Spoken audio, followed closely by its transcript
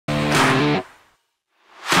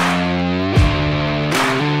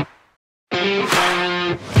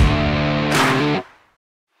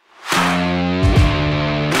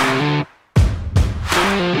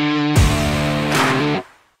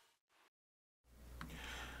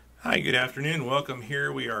Hi, good afternoon. Welcome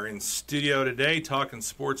here. We are in studio today talking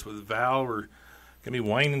sports with Val. We're going to be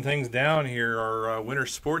winding things down here. Our winter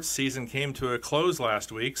sports season came to a close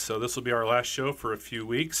last week, so this will be our last show for a few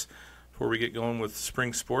weeks before we get going with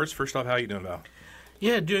spring sports. First off, how you doing, Val?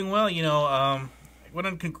 Yeah, doing well. I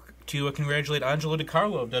wanted to congratulate Angelo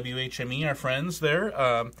DiCarlo of WHME, our friends there.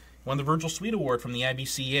 Won the Virgil Sweet Award from the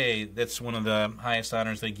IBCA. That's one of the highest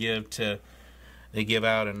honors they give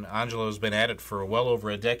out, and Angelo's been at it for well over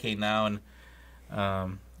a decade now.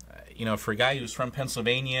 And for a guy who's from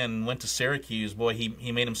Pennsylvania and went to Syracuse, boy,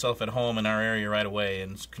 he made himself at home in our area right away.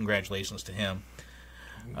 And congratulations to him.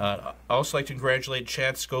 I also like to congratulate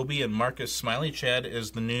Chad Scobie and Marcus Smiley. Chad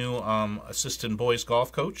is the new assistant boys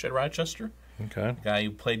golf coach at Rochester. Okay. The guy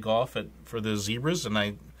who played golf for the Zebras, and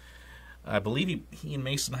I believe he and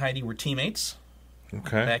Mason Heide were teammates.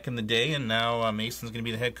 Okay. Back in the day, and now Mason's going to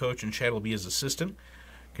be the head coach, and Chad will be his assistant.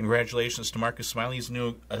 Congratulations to Marcus Smiley. He's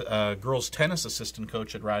new girls tennis assistant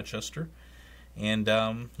coach at Rochester, and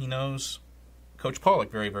he knows Coach Pollock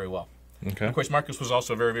very, very well. Okay. Of course, Marcus was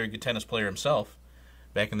also a very, very good tennis player himself.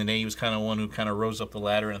 Back in the day, he was kind of one who kind of rose up the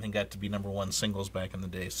ladder, and I think got to be #1 singles back in the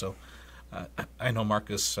day. So I know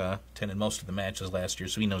Marcus attended most of the matches last year,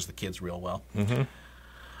 so he knows the kids real well.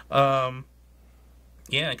 Mm-hmm.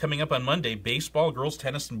 Yeah, coming up on Monday, baseball, girls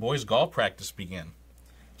tennis, and boys golf practice begin.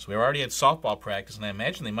 So we already had softball practice, and I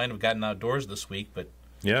imagine they might have gotten outdoors this week, but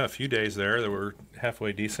Yeah, a few days there that were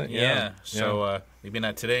halfway decent. yeah. So maybe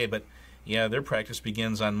not today, but yeah, their practice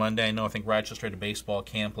begins on Monday. I think Rochester had a baseball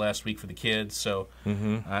camp last week for the kids, so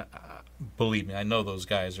believe me, I know those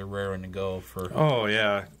guys are raring to go for. Oh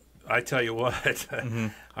yeah, I tell you what,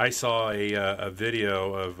 I saw a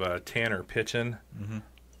video of Tanner pitching.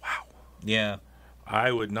 Wow. Yeah. I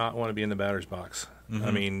would not want to be in the batter's box.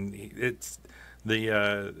 I mean, it's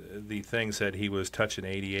the thing said he was touching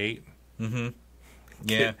 88.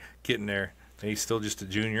 Yeah. Getting there. He's still just a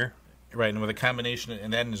junior. Right, and with a combination,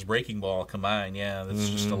 and that and his breaking ball combined, yeah, that's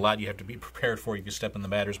just a lot you have to be prepared for if you step in the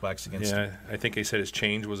batter's box against him. Yeah, I think they said his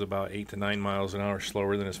change was about 8 to 9 miles an hour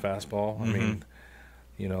slower than his fastball. I mean,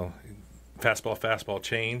 fastball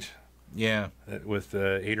change. Yeah. With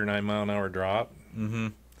 8 or 9 mile an hour drop.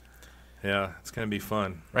 Yeah, it's going to be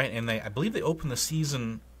fun. Right, and I believe they opened the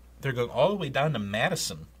season, they're going all the way down to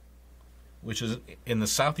Madison, which is in the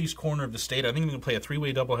southeast corner of the state. I think they're going to play a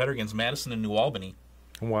 3-way doubleheader against Madison and New Albany.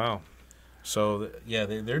 Wow. So, yeah,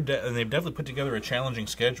 they've definitely put together a challenging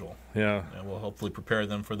schedule. Yeah. And we'll hopefully prepare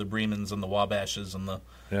them for the Bremans and the Wabashes and the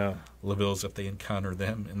LaVilles if they encounter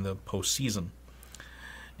them in the postseason.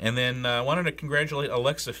 And then I wanted to congratulate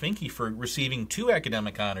Alexa Finke for receiving 2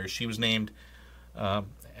 academic honors. She was named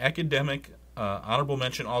Academic Honorable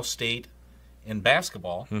Mention All-State in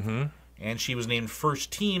basketball, and she was named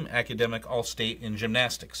First Team Academic All-State in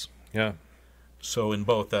gymnastics. Yeah. So in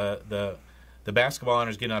both the basketball honor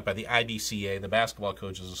is given out by the IBCA, the Basketball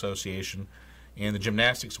Coaches Association, and the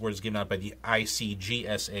gymnastics award is given out by the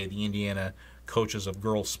ICGSA, the Indiana Coaches of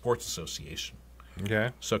Girls Sports Association. Okay.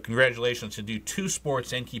 So congratulations to do 2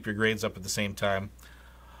 sports and keep your grades up at the same time.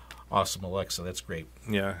 Awesome, Alexa. That's great.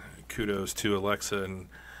 Yeah. Kudos to Alexa, and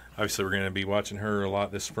obviously we're going to be watching her a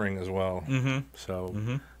lot this spring as well. So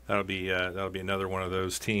that'll be another one of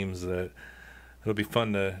those teams that it'll be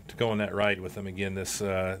fun to go on that ride with them again this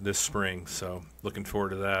spring. So looking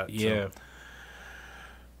forward to that. Yeah. So,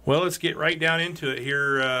 well, let's get right down into it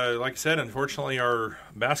here. Like I said, unfortunately, our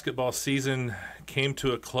basketball season came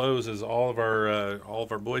to a close as all of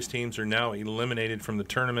our boys teams are now eliminated from the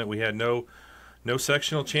tournament. We had no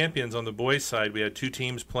sectional champions on the boys' side. We had 2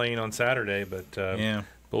 teams playing on Saturday, but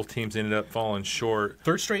both teams ended up falling short.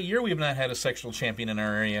 Third straight year we have not had a sectional champion in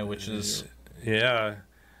our area, which is... Yeah.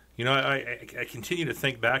 I continue to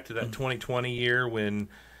think back to that 2020 year when,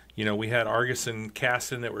 we had Argus and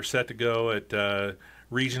Caston that were set to go at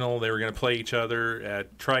regional. They were going to play each other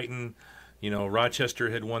at Triton. Rochester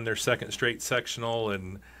had won their second straight sectional,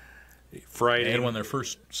 and Friday they had won their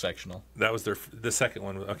first sectional. That was the second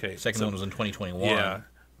one. Okay, second one was in 2021. Yeah,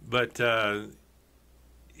 but that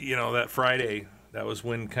Friday, that was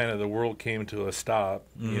when kind of the world came to a stop.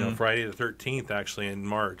 Friday the 13th, actually in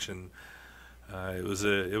March, and it was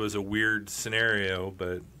a weird scenario,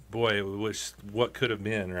 but boy, it was what could have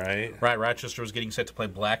been, right? Right. Rochester was getting set to play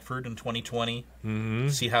Blackford in 2020.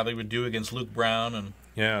 See how they would do against Luke Brown, and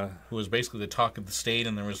who was basically the talk of the state,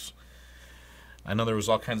 and I know there was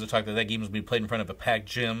all kinds of talk that game was being played in front of a packed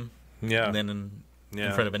gym, and then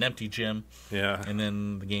in front of an empty gym, and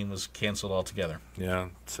then the game was canceled altogether. Yeah,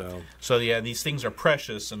 so these things are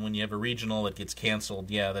precious, and when you have a regional that gets canceled,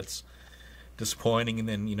 that's disappointing. And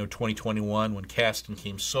then 2021 when Caston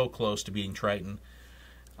came so close to beating Triton,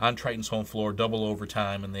 on Triton's home floor, double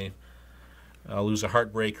overtime, and they lose a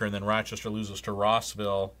heartbreaker, and then Rochester loses to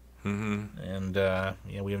Rossville. Mm-hmm.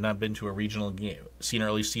 And we have not been to a regional game, or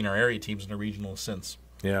at least seen our area teams in a regional since.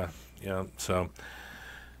 Yeah. So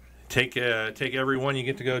take every one you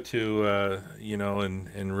get to go to,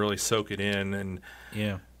 and really soak it in. And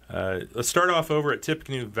yeah. Let's start off over at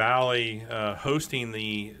Tippecanoe Valley, hosting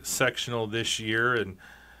the sectional this year, and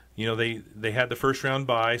they had the first round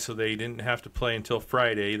bye, so they didn't have to play until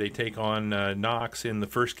Friday. They take on Knox in the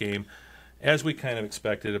first game, as we kind of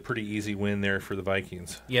expected. A pretty easy win there for the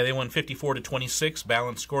Vikings. Yeah, they won 54-26.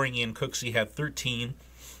 Balanced scoring. Ian Cooksey had 13.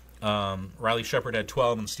 Riley Shepard had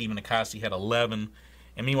 12, and Stephen Akasi had 11.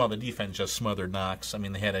 And meanwhile, the defense just smothered Knox. I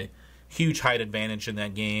mean, they had a huge height advantage in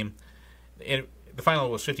that game. The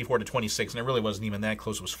final was 54-26, and it really wasn't even that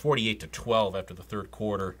close. It was 48-12 after the third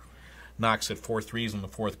quarter. Knox hit 4 threes in the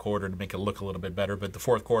fourth quarter to make it look a little bit better, but the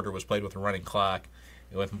fourth quarter was played with a running clock,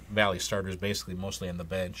 with Valley starters basically mostly on the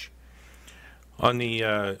bench. On the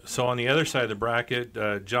other side of the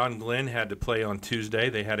bracket, John Glenn had to play on Tuesday.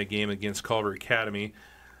 They had a game against Culver Academy,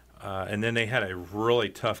 and then they had a really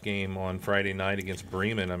tough game on Friday night against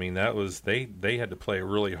Bremen. I mean, that was they had to play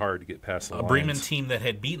really hard to get past the Lions. A Bremen team that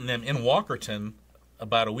had beaten them in Walkerton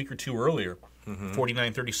about a week or two earlier,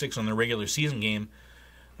 49-36 on their regular season game.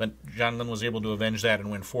 But John Glenn was able to avenge that and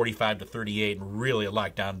win 45-38 and really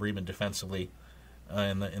lock down Bremen defensively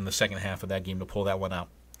in the second half of that game to pull that one out.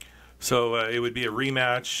 So it would be a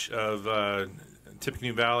rematch of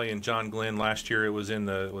Tippecanoe Valley and John Glenn. Last year it was in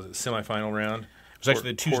the semifinal round. It was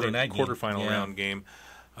actually the Tuesday night quarterfinal round game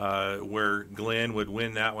where Glenn would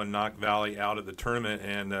win that one, knock Valley out of the tournament,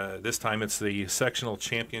 and this time it's the sectional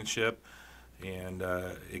championship. And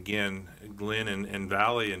again, Glenn and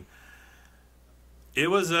Valley, and it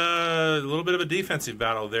was a little bit of a defensive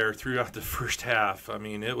battle there throughout the first half. I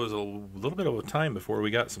mean, it was a little bit of a time before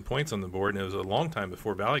we got some points on the board, and it was a long time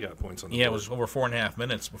before Valley got points on the board. Yeah, it was over 4.5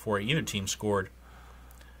 minutes before either team scored.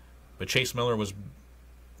 But Chase Miller was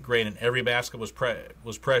great, and every basket was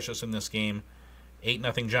precious in this game.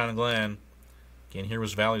 8-0 John Glenn. Again, here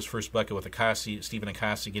was Valley's first bucket with Stephen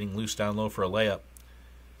Akasi getting loose down low for a layup.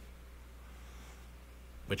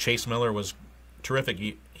 But Chase Miller was terrific.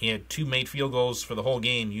 He had 2 made field goals for the whole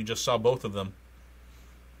game. You just saw both of them.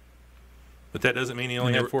 But that doesn't mean he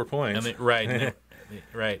only had 4 points. Right.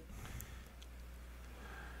 Right.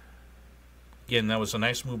 Again, that was a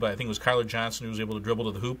nice move by, I think it was Kyler Johnson, who was able to dribble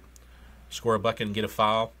to the hoop, score a bucket, and get a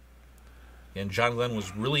foul. And John Glenn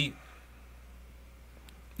was really...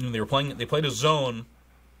 They played a zone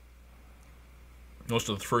most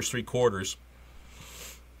of the first 3 quarters.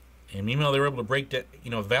 And meanwhile, they were able to break down.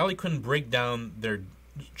 Valley couldn't break down their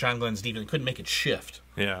John Glenn's defense. They couldn't make it shift.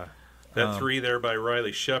 Yeah, that 3 there by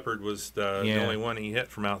Riley Shepard was the only one he hit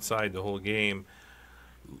from outside the whole game.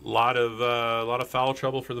 A lot of foul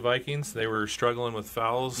trouble for the Vikings. They were struggling with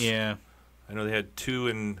fouls. Yeah, I know they had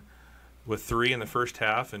 2 with 3 in the first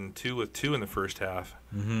half, and 2 with 2 in the first half.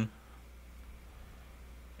 Mm-hmm.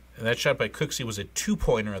 And that shot by Cooksey was a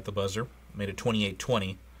 2-pointer at the buzzer, made it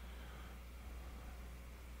 28-20.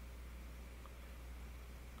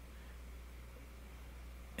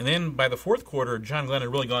 And then by the fourth quarter, John Glenn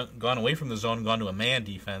had really gone away from the zone and gone to a man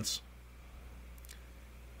defense.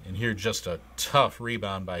 And here just a tough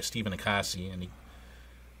rebound by Stephen Akasi, and he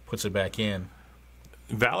puts it back in.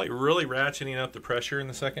 Valley really ratcheting up the pressure in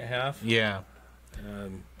the second half. Yeah.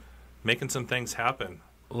 Making some things happen.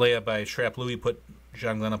 Layup by Shrap Louie put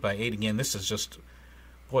John Glenn up by 8 again. This is just,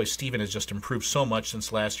 boy, Stephen has just improved so much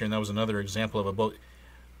since last year, and that was another example of a both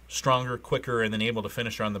stronger, quicker, and then able to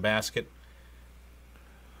finish around the basket.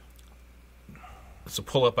 It's a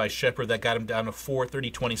pull-up by Shepard that got him down to 4,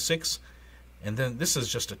 30-26. And then this is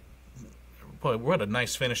just boy, what a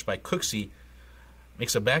nice finish by Cooksey.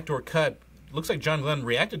 Makes a backdoor cut. Looks like John Glenn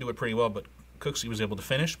reacted to it pretty well, but Cooksey was able to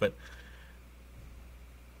finish. But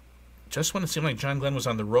just when it seemed like John Glenn was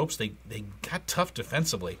on the ropes, they got tough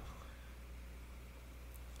defensively.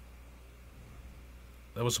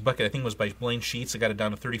 That was a bucket, I think it was by Blaine Sheets. They got it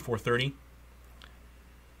down to 34-30.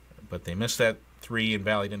 But they missed that 3, and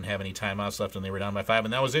Valley didn't have any timeouts left, and they were down by 5.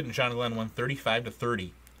 And that was it, and John Glenn won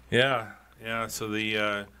 35-30. Yeah. So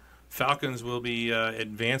the Falcons will be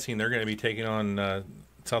advancing. They're going to be taking on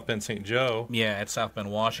South Bend St. Joe. Yeah, at South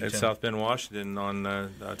Bend, Washington. At South Bend, Washington on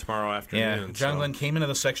tomorrow afternoon. Yeah, John Glenn came into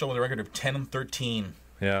the sectional with a record of 10-13.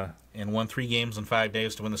 Yeah. And won 3 games in 5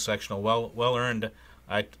 days to win the sectional. Well earned.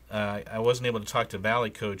 I wasn't able to talk to Valley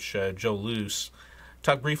coach Joe Luce.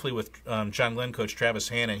 Talked briefly with John Glenn coach Travis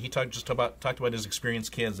Hannon. He talked about his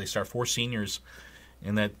experienced kids. They start 4 seniors,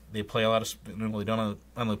 and that they play a lot of. They don't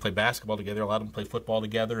only play basketball together. A lot of them play football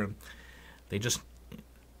together, and they just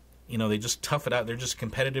they just tough it out. They're just a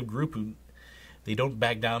competitive group who they don't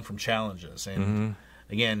back down from challenges. And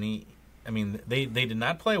again, they did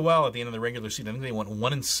not play well at the end of the regular season. I think they went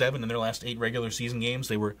 1-7 in their last 8 regular season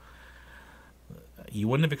games. You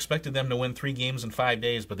wouldn't have expected them to win 3 games in 5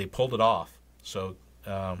 days, but they pulled it off. So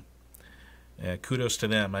kudos to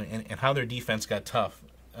them and how their defense got tough.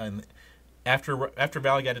 And after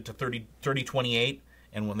Valley got it to 30-28,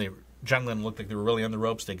 and when John Glenn looked like they were really on the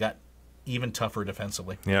ropes, they got even tougher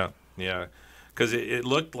defensively. Yeah. Because it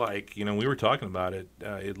looked like, we were talking about it,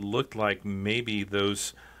 it looked like maybe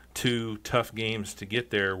those 2 tough games to get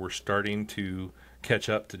there were starting to catch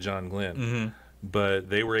up to John Glenn. But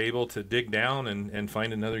they were able to dig down and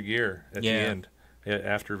find another gear at the end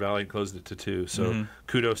after Valley closed it to 2. So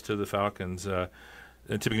kudos to the Falcons.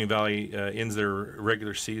 Tippecanoe Valley ends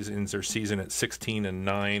their season at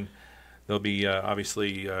 16-9. They'll be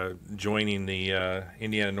obviously joining the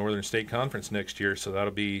Indiana Northern State Conference next year, so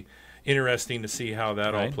that'll be interesting to see how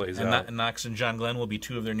that all plays out. Knox and John Glenn will be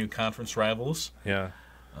 2 of their new conference rivals. Yeah.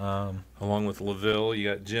 Along with LaVille, you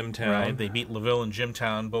got Jimtown. Right, they beat LaVille and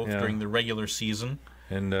Jimtown both during the regular season.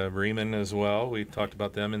 And Bremen as well. We talked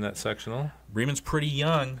about them in that sectional. Bremen's pretty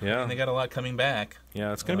young, and they got a lot coming back.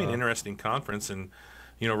 Yeah, it's going to be an interesting conference. And,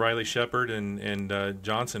 Riley Shepard and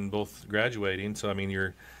Johnson both graduating. So,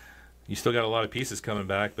 you still got a lot of pieces coming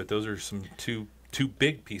back, but those are some two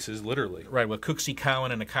big pieces, literally. Right, with Cooksey,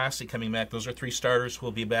 Cowan, and Akasi coming back, those are 3 starters who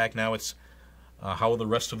will be back. Now it's how will the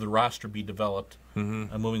rest of the roster be developed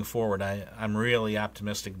moving forward. I'm really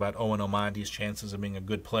optimistic about Owen Omondi's chances of being a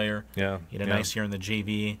good player. Yeah, he had a nice year in the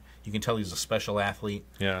JV. You can tell he's a special athlete.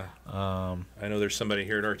 Yeah. I know there's somebody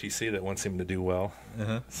here at RTC that wants him to do well.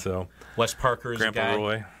 So Wes Parker is Grandpa a guy.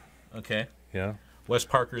 Roy. Okay. Yeah. Wes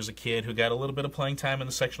Parker is a kid who got a little bit of playing time in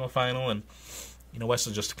the sectional final, and Wes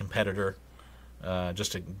is just a competitor,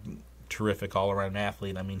 just a terrific all-around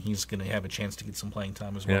athlete. He's going to have a chance to get some playing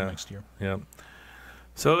time as well next year. Yeah.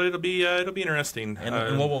 So it'll be interesting.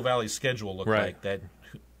 And what will Valley's schedule look like? That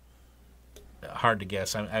hard to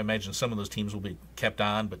guess. I imagine some of those teams will be kept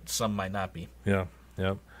on, but some might not be. Yeah.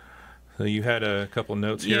 So you had a couple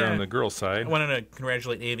notes here on the girls' side. I wanted to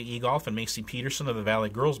congratulate Ava Egolf and Macy Peterson of the Valley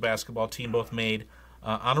girls basketball team. Both made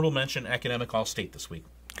honorable mention Academic All-State this week.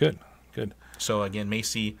 Good. So again,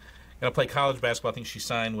 Macy going to play college basketball. I think she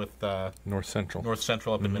signed with North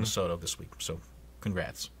Central up in Minnesota this week. So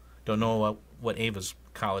congrats. Don't know what Ava's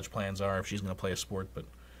college plans are, if she's going to play a sport, but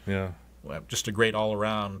just a great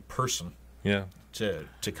all-around person to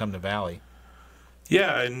come to Valley.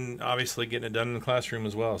 Yeah, and obviously getting it done in the classroom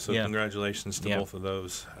as well. So congratulations to both of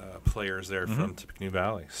those players there from Tippecanoe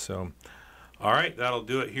Valley. So, all right, that'll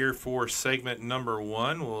do it here for segment number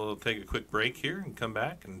 1. We'll take a quick break here and come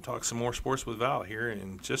back and talk some more sports with Val here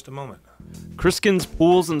in just a moment. Kriskins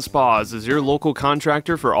Pools and Spas is your local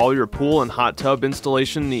contractor for all your pool and hot tub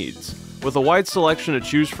installation needs. With a wide selection to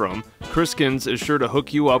choose from, Kriskins is sure to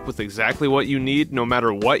hook you up with exactly what you need, no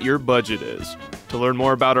matter what your budget is. To learn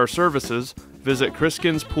more about our services, visit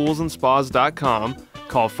KriskinSPoolsAndSpas.com,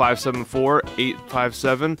 call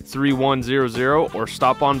 574-857-3100, or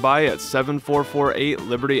stop on by at 7448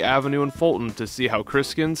 Liberty Avenue in Fulton to see how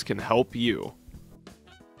Kriskins can help you.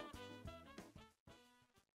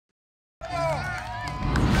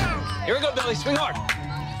 Here we go, Billy. Swing hard.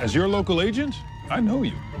 As your local agent, I know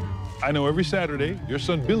you. I know every Saturday your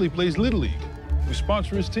son Billy plays Little League. We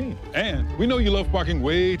sponsor his team. And we know you love parking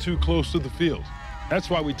way too close to the field. That's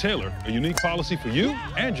why we tailor a unique policy for you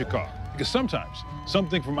and your car. Because sometimes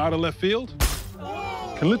something from out of left field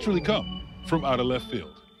can literally come from out of left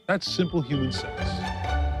field. That's simple human sense.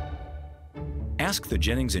 Ask the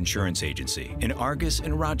Jennings Insurance Agency in Argus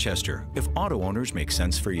and Rochester if auto owners make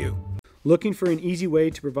sense for you. Looking for an easy way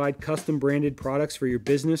to provide custom branded products for your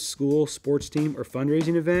business, school, sports team, or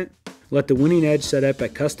fundraising event? Let the Winning Edge set up a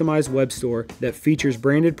customized web store that features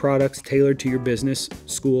branded products tailored to your business,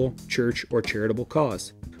 school, church, or charitable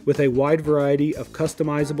cause. With a wide variety of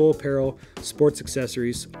customizable apparel, sports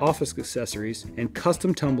accessories, office accessories, and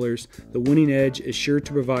custom tumblers, the Winning Edge is sure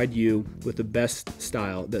to provide you with the best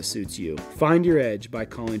style that suits you. Find your edge by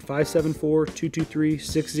calling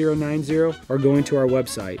 574-223-6090 or going to our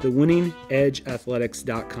website,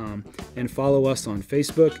 thewinningedgeathletics.com, and follow us on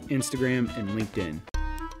Facebook, Instagram, and LinkedIn.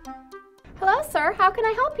 Hello, sir. How can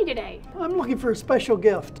I help you today? I'm looking for a special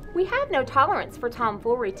gift. We have no tolerance for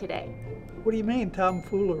tomfoolery today. What do you mean,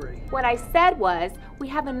 tomfoolery? What I said was, we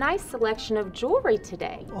have a nice selection of jewelry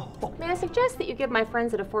today. Oh. May I suggest that you give my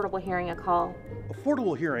friends at Affordable Hearing a call?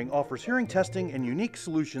 Affordable Hearing offers hearing testing and unique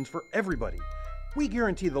solutions for everybody. We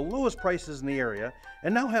guarantee the lowest prices in the area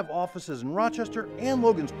and now have offices in Rochester and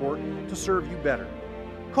Logansport to serve you better.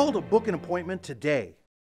 Call to book an appointment today.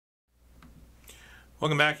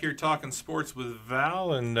 Welcome back here, Talking Sports with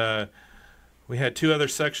Val, and we had 2 other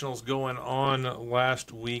sectionals going on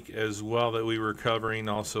last week as well that we were covering,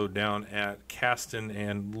 also down at Caston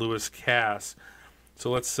and Lewis Cass. So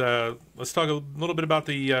let's talk a little bit about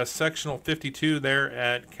the sectional 52 there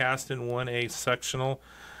at Caston 1A sectional,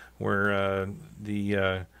 where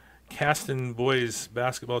the Caston boys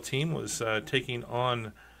basketball team was taking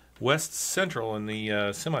on West Central in the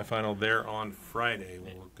semifinal there on Friday.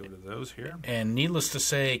 We'll go to those here. And needless to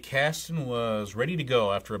say, Caston was ready to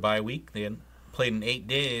go after a bye week. They had played in 8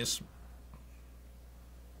 days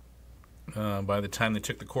by the time they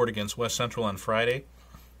took the court against West Central on Friday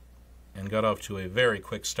and got off to a very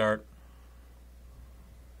quick start.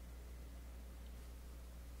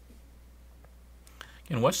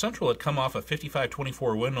 And West Central had come off a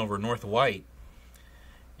 55-24 win over North White.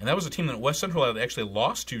 And that was a team that West Central had actually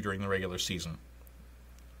lost to during the regular season.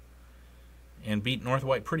 And beat North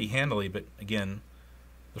White pretty handily, but again,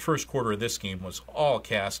 the first quarter of this game was all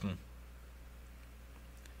Caston.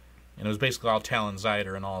 And it was basically all Talon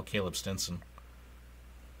Zyder and all Caleb Stinson.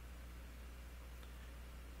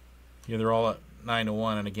 Here they're all at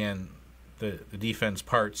 9-1, and again, the defense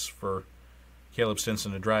parts for Caleb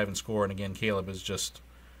Stinson to drive and score, and again, Caleb is just,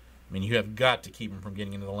 I mean, you have got to keep him from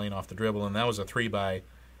getting into the lane off the dribble, and that was a 3 by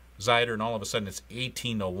Zyder, and all of a sudden it's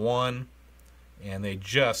 18-1, and they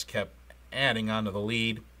just kept adding on to the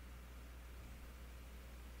lead.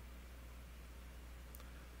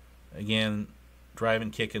 Again,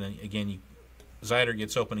 driving, kicking, and again, Zyder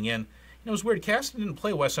gets open again. It was weird. Caston didn't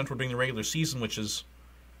play West Central during the regular season, which is,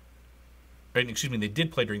 excuse me, they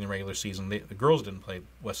did play during the regular season. The girls didn't play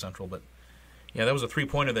West Central, but yeah, that was a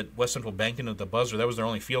 3-pointer that West Central banked in at the buzzer. That was their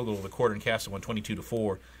only field goal of the quarter, and Caston won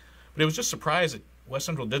 22-4. But it was just surprised that West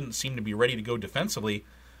Central didn't seem to be ready to go defensively.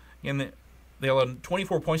 And they allowed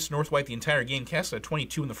 24 points to North White the entire game. Caston had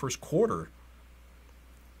 22 in the first quarter.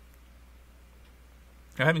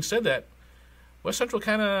 Now, having said that, West Central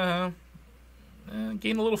kind of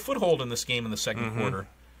gained a little foothold in this game in the second quarter.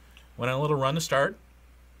 Went on a little run to start.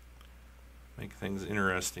 Make things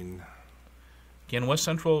interesting. Again, West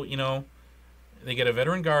Central, they get a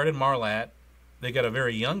veteran guard in Marlatt. They got a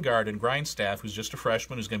very young guard in Grindstaff, who's just a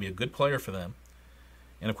freshman, who's going to be a good player for them.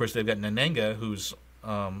 And, of course, they've got Nanenga, who's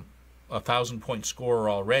a 1,000-point scorer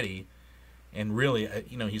already. And really,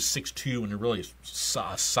 he's 6'2", and really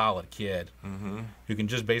a solid kid who can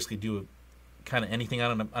just basically do kind of anything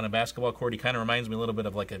on a basketball court. He kind of reminds me a little bit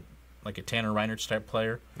of like a Tanner Reinert type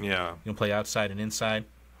player. Yeah. You can play outside and inside.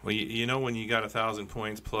 Well, when you got 1,000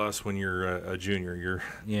 points plus when you're a junior,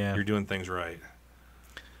 you're doing things right.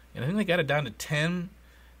 And I think they got it down to 10.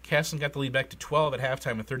 Caston got the lead back to 12 at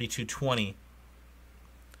halftime at 32-20.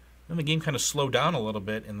 Then the game kind of slowed down a little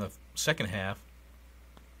bit in the second half.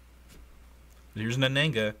 Here's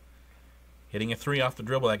Nanenga hitting a 3 off the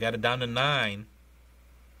dribble. That got it down to 9.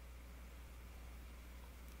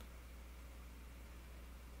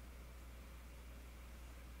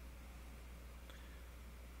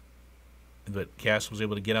 But Cass was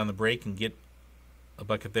able to get on the break and get a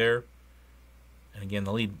bucket there. And again,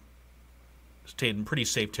 the lead stayed in pretty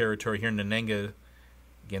safe territory here. Nanenga,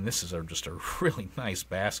 again, this is just a really nice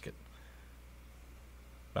basket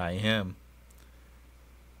by him.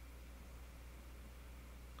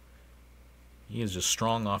 He is just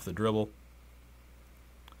strong off the dribble.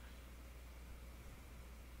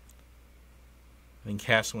 I think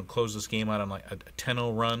Caston would close this game out on like a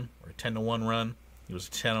 10-0 run or a 10-1 run. It was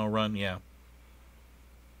a 10-0 run, yeah.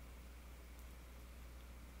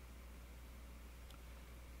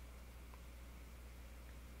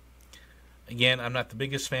 Again, I'm not the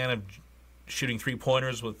biggest fan of shooting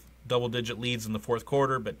 3-pointers with double-digit leads in the fourth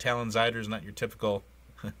quarter, but Talon Zyder is not your typical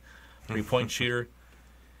 3-point shooter.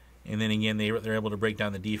 And then again, they're able to break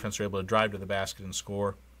down the defense. They're able to drive to the basket and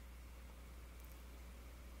score.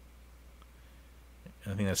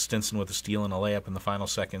 And I think that's Stinson with a steal and a layup in the final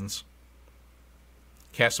seconds.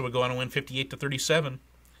 Castle would go on to win 58-37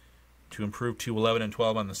 to improve to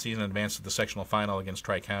 11-12 on the season and advance to the sectional final against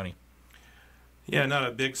Tri-County. Yeah, not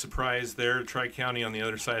a big surprise there. Tri-County on the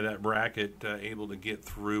other side of that bracket able to get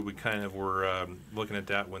through. We kind of were looking at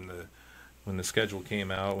that when the schedule came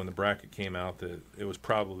out, when the bracket came out, that it was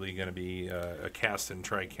probably going to be a Caston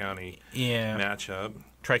Tri-County matchup.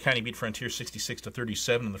 Tri-County beat Frontier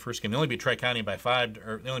 66-37 in the first game. They only beat Tri-County by 5,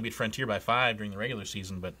 or they only beat Frontier by 5 during the regular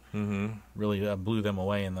season, but really blew them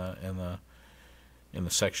away in the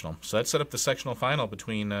sectional. So that set up the sectional final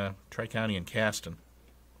between Tri-County and Caston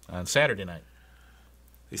on Saturday night.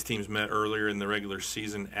 These teams met earlier in the regular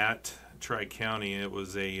season at Tri-County. It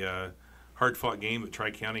was a hard-fought game, but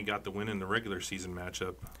Tri-County got the win in the regular season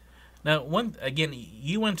matchup. Now,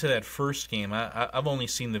 you went to that first game. I've only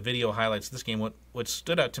seen the video highlights of this game. What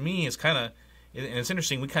stood out to me is kind of, and it's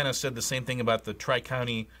interesting, we kind of said the same thing about the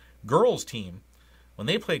Tri-County girls team. When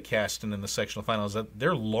they played Caston in the sectional finals, that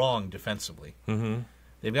they're long defensively. Mm-hmm.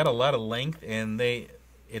 They've got a lot of length, and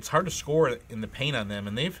it's hard to score in the paint on them.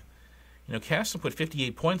 And Caston put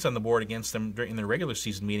 58 points on the board against them during their regular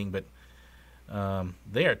season meeting, but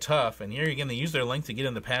they are tough. And here again, they use their length to get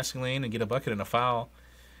in the passing lane and get a bucket and a foul.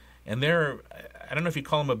 And I don't know if you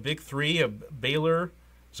call them a big three, of Baylor,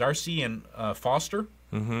 Zarcy, and Foster,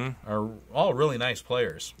 are all really nice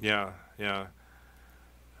players. Yeah.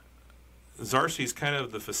 Zarcy's kind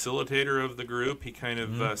of the facilitator of the group. He kind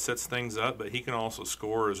of sets things up, but he can also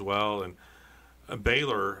score as well. And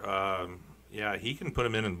Baylor, he can put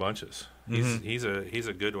him in bunches. He's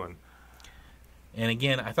a good one. And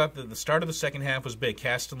again, I thought that the start of the second half was big.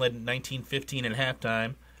 Caston led 19-15 at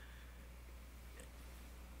halftime.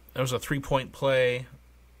 There was a 3-point play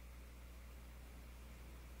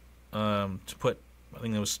to put, I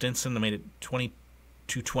think it was Stinson that made it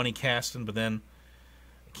 22-20 Caston, but then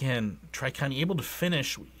again, Tri-County able to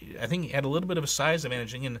finish. I think he had a little bit of a size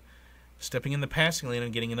advantage in stepping in the passing lane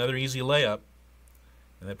and getting another easy layup.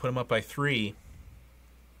 And they put him up by 3.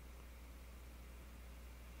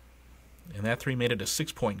 And that 3 made it a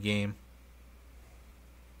 6-point game.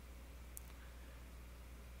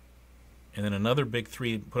 And then another big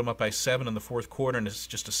 3 put him up by 7 in the fourth quarter, and it's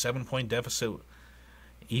just a 7-point deficit.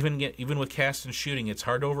 Even with Caston shooting, it's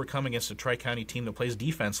hard to overcome against a Tri-County team that plays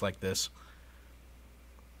defense like this.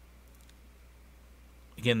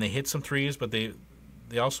 Again, they hit some threes, but they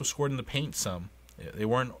also scored in the paint some. They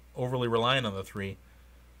weren't overly reliant on the 3.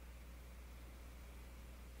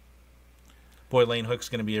 Boy, Lane Hook's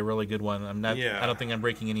going to be a really good one. I don't think I'm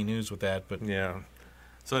breaking any news with that, but yeah.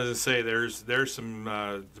 So as I say, there's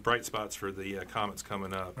some bright spots for the Comets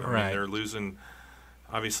coming up. I mean, they're losing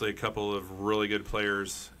obviously a couple of really good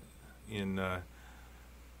players in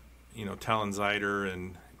Talon Zeider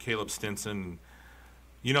and Caleb Stinson.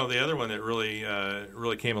 The other one that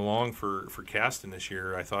really came along for Caston this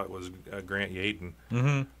year, I thought, was Grant Yaden.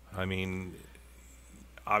 Mm-hmm. I mean,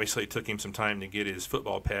 obviously it took him some time to get his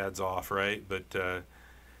football pads off, right? But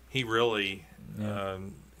he really,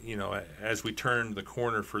 as we turned the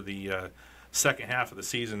corner for the second half of the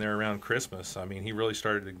season there around Christmas, I mean, he really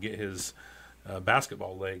started to get his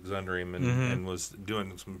basketball legs under him and was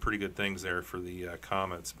doing some pretty good things there for the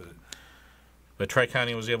Comets. But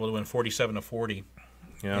Tri-County was able to win 47-40.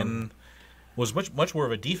 Yeah. And was much more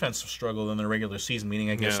of a defensive struggle than the regular season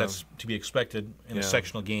meeting. I guess that's to be expected in a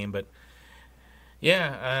sectional game. But,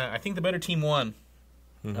 I think the better team won.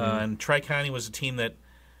 And Tri-County was a team that,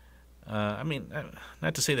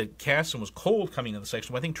 not to say that Caston was cold coming into the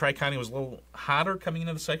sectional, but I think Tri-County was a little hotter coming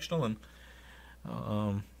into the sectional. And,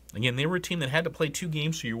 again, they were a team that had to play 2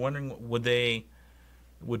 games, so you're wondering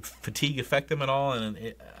would fatigue affect them at all?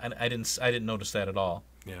 And I didn't notice that at all.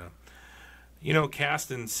 Yeah.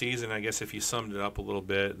 Caston's season, I guess if you summed it up a little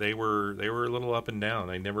bit, they were a little up and down.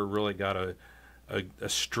 They never really got a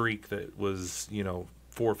streak that was, 4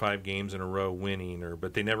 or 5 games in a row winning,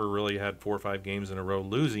 but they never really had 4 or 5 games in a row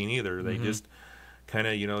losing either. They just kind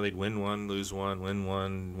of, they'd win 1, lose 1, win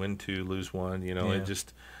 1, win 2, lose 1. It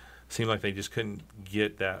just seemed like they just couldn't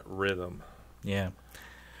get that rhythm. Yeah.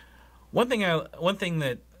 One thing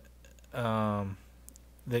that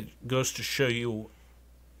that goes to show you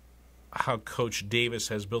how Coach Davis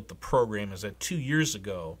has built the program is that 2 years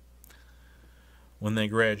ago, when they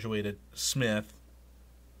graduated Smith,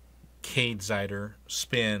 Cade Zeider,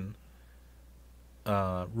 Spin,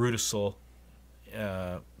 Rudisell,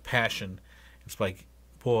 Passion, it's like,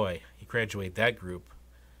 boy, you graduate that group,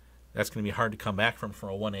 that's going to be hard to come back from for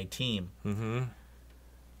a 1A team. Mm-hmm.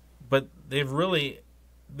 But there really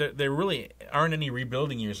aren't any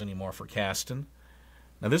rebuilding years anymore for Caston.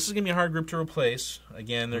 Now, this is going to be a hard group to replace.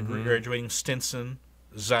 Again, they're graduating Stinson,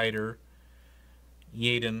 Zeider,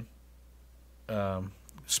 Yaden,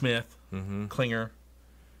 Smith, Klinger.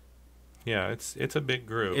 Yeah, it's a big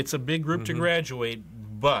group. It's a big group to graduate,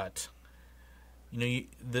 but the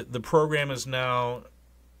program is now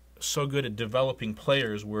so good at developing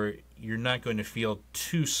players where you're not going to feel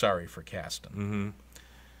too sorry for Caston.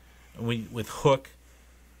 With Hook,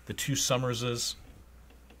 the 2 Summerses,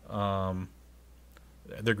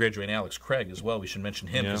 they're graduating Alex Craig as well. We should mention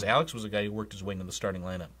him because Alex was a guy who worked his way into the starting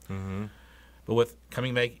lineup. But with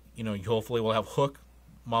coming back, hopefully we'll have Hook,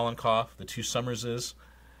 Mollenkoff, the 2 Summerses.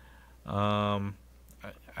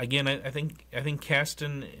 Again, I think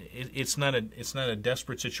Caston, it's not a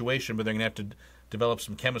desperate situation, but they're going to have to develop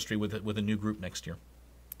some chemistry with a new group next year.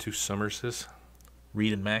 2 Summerses.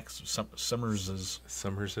 Reed and Max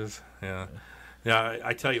Summerses. Yeah. Yeah,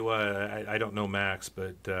 I tell you what, I don't know Max,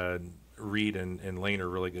 but Reed and Lane are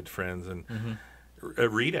really good friends. And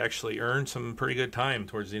Reed actually earned some pretty good time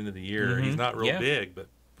towards the end of the year. He's not real big, but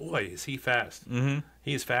boy, is he fast.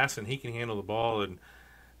 He's fast, and he can handle the ball,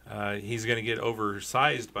 and he's going to get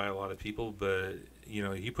oversized by a lot of people, but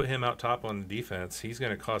you put him out top on the defense, he's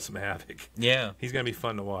going to cause some havoc. Yeah. He's going to be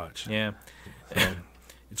fun to watch. Yeah.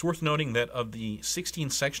 It's worth noting that of the 16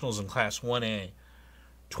 sectionals in Class 1A,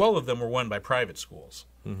 12 of them were won by private schools.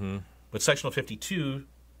 But Sectional 52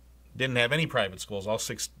 didn't have any private schools. All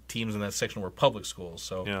 6 teams in that section were public schools.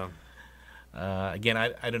 So, again,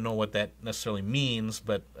 I don't know what that necessarily means,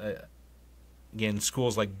 but again, it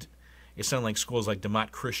sounded like schools like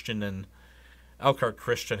DeMott Christian and Elkhart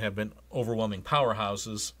Christian have been overwhelming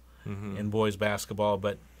powerhouses in boys basketball,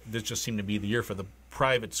 but this just seemed to be the year for the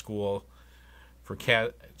private school for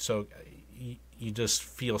so you just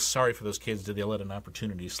feel sorry for those kids. Did they let an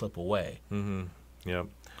opportunity slip away? Yep.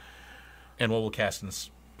 And what will Caston's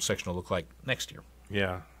sectional look like next year?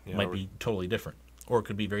 Yeah. Might be totally different, or it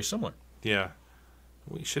could be very similar. Yeah.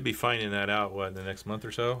 We should be finding that out, in the next month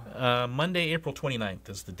or so? Monday, April 29th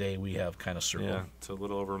is the day we have kind of circled. Yeah, it's a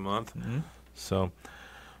little over a month. So,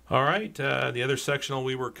 all right. The other sectional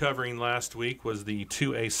we were covering last week was the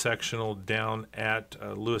 2A sectional down at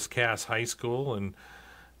Lewis Cass High School. And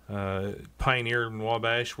Pioneer and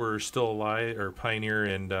Wabash were still alive, or Pioneer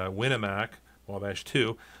and Winamac, Wabash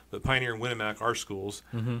too, but Pioneer and Winamac, our schools,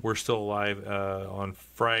 were still alive on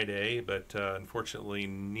Friday, but unfortunately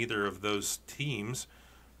neither of those teams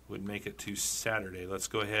would make it to Saturday. Let's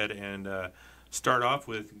go ahead and start off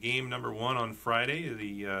with game number 1 on Friday.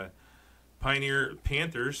 The Pioneer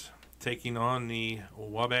Panthers taking on the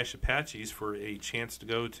Wabash Apaches for a chance to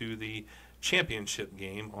go to the championship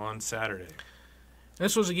game on Saturday.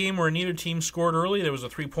 This was a game where neither team scored early. There was a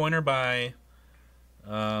 3-pointer by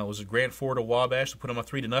was it Grant Ford of Wabash to put them up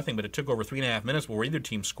 3-0, but it took over 3.5 minutes before either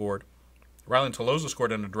team scored. Ryland Tolosa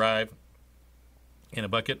scored on a drive and a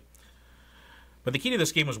bucket. But the key to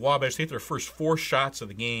this game was Wabash. They hit their first 4 shots of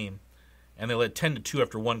the game, and they led 10-2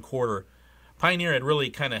 after 1 quarter. Pioneer had really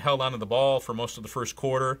kind of held onto the ball for most of the first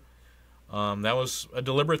quarter. That was a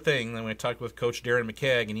deliberate thing. Then we talked with Coach Darren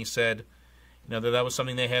McKegg, and he said, that was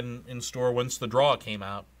something they had in store once the draw came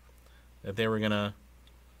out, that they were going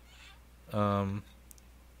to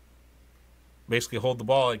basically hold the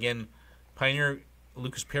ball. Again, Pioneer,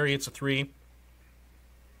 Lucas Perry hits a 3.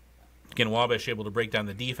 Again, Wabash able to break down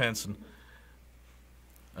the defense. And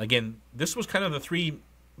again, this was kind of the 3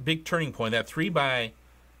 big turning point. That 3 by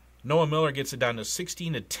Noah Miller gets it down to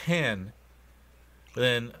 16-10. But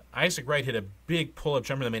then Isaac Wright hit a big pull-up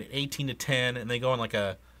jumper that made it 18-10, and they go on like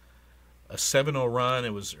a 7-0 run. I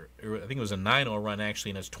think it was a 9-0 run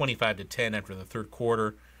actually, and it's 25-10 after the third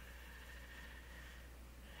quarter.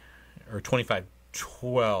 Or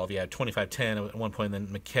 25-12, yeah, 25-10 at one point, and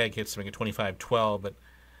then McKegg hits to make it 25-12. But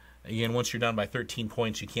again, once you're down by 13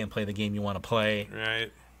 points, you can't play the game you want to play.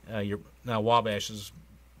 Right. Now Wabash is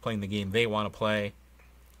playing the game they want to play.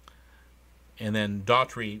 And then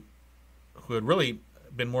Daughtry, who had really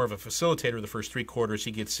been more of a facilitator the first 3 quarters,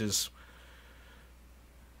 he gets his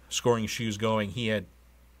scoring shoes going. He had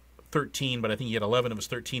 13, but I think he had 11 of his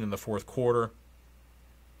 13 in the fourth quarter.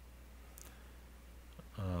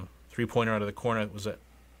 3-pointer out of the corner was it,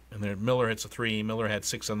 and then Miller hits a 3. Miller had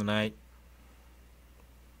 6 on the night.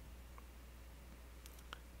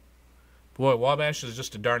 Boy, Wabash is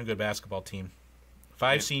just a darn good basketball team.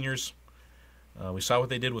 5 seniors. We saw what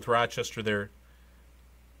they did with Rochester there.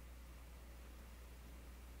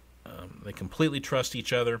 They completely trust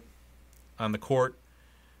each other on the court,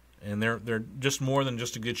 and they're just more than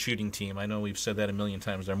just a good shooting team. I know we've said that a million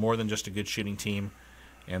times. They're more than just a good shooting team.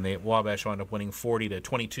 And Wabash wound up winning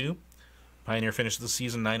 40-22. Pioneer finished the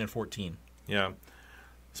season 9-14. Yeah,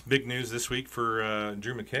 it's big news this week for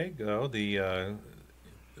Drew McKegg, though.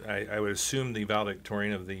 I would assume the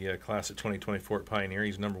valedictorian of the class of 2024 at Pioneer.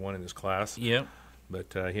 He's number 1 in his class. Yep.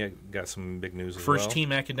 But he got some big news as well. First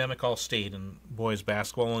team academic All-State in boys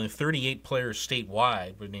basketball. Only 38 players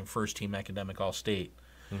statewide were named first team academic All-State.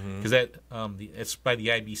 Because it's by the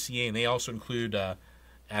IBCA, and they also include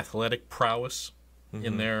athletic prowess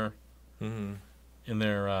in their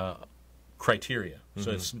criteria.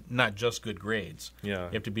 So it's not just good grades. Yeah,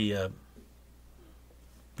 you have to be a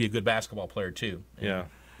good basketball player too. And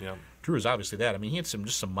yeah. Drew is obviously that. I mean, he had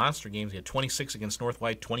some monster games. He had 26 against North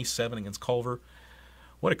White, 27 against Culver.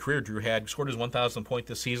 What a career Drew had. He scored his 1,000th point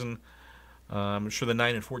this season. I'm sure the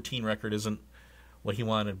 9-14 record isn't what he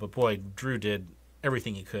wanted, but boy, Drew did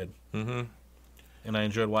everything he could. And I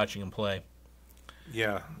enjoyed watching him play.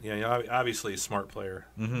 Yeah, obviously a smart player.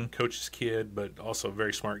 Mm-hmm. Coach's kid, but also a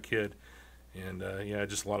very smart kid. And,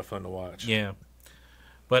 just a lot of fun to watch. Yeah.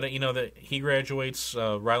 But, he graduates,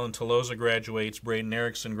 Rylan Tolosa graduates, Braden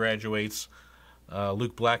Erickson graduates,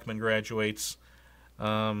 Luke Blackman graduates.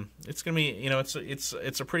 It's going to be,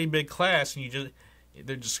 it's a pretty big class, and you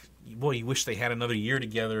wish they had another year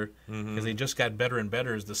together because they just got better and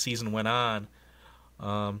better as the season went on.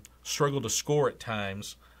 Struggled to score at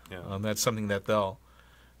times. Yeah. That's something that they'll.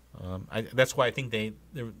 That's why I think the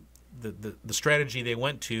strategy they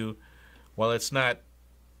went to, while it's not.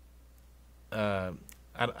 I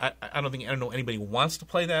don't know anybody wants to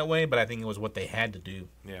play that way, but I think it was what they had to do.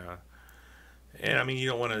 Yeah. And I mean, you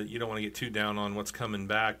don't want to get too down on what's coming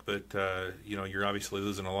back, but you're obviously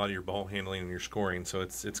losing a lot of your ball handling and your scoring, so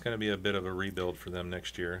it's going to be a bit of a rebuild for them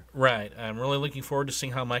next year. Right. I'm really looking forward to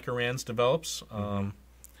seeing how Micah Rands develops.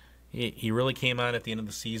 He really came on at the end of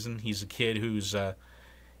the season. He's a kid who's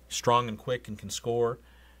strong and quick and can score,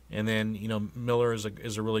 and then Miller is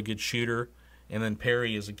a really good shooter, and then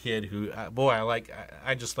Perry is a kid who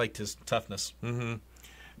I just liked his toughness. Mm-hmm.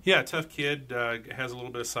 Yeah, tough kid, has a little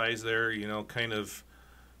bit of size there, kind of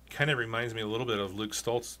reminds me a little bit of Luke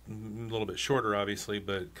Stoltz, a little bit shorter, obviously,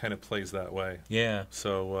 but kind of plays that way. Yeah.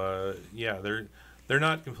 So, they're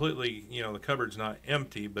not completely, the cupboard's not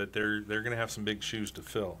empty, but they're going to have some big shoes to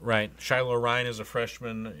fill. Right. Shiloh Ryan is a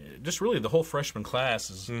freshman. Just really the whole freshman class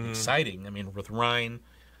is exciting. I mean, with Ryan,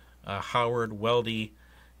 Howard, Weldy,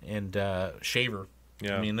 and Shaver.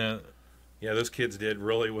 Yeah. I mean, those kids did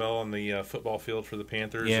really well on the football field for the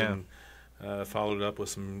Panthers, and followed up with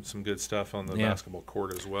some good stuff on the basketball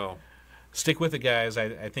court as well. Stick with it, guys.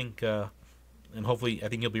 I think, and hopefully, I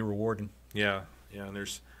think you'll be rewarded. Yeah, and I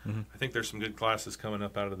think there's some good classes coming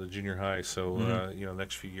up out of the junior high. So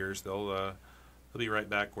next few years they'll be right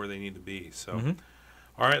back where they need to be. So,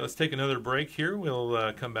 all right, let's take another break here.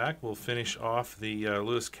 We'll come back. We'll finish off the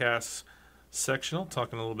Lewis Cass sectional,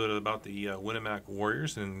 talking a little bit about the Winamac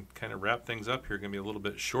Warriors, and kind of wrap things up here. Going to be a little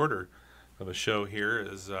bit shorter of a show here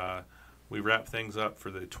as we wrap things up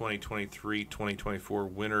for the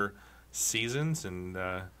 2023-2024 winter seasons and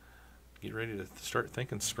get ready to start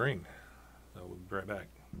thinking spring. So we'll be right back.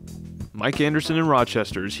 Mike Anderson in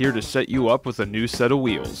Rochester is here to set you up with a new set of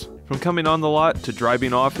wheels. From coming on the lot to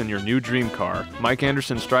driving off in your new dream car, Mike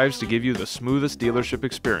Anderson strives to give you the smoothest dealership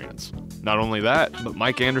experience. Not only that, but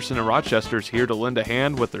Mike Anderson in Rochester is here to lend a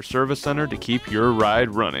hand with their service center to keep your ride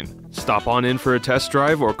running. Stop on in for a test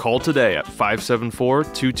drive or call today at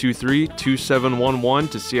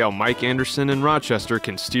 574-223-2711 to see how Mike Anderson in Rochester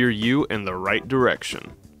can steer you in the right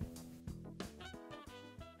direction.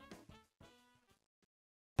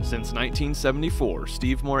 Since 1974,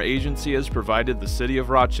 Steve Moore Agency has provided the City of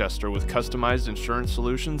Rochester with customized insurance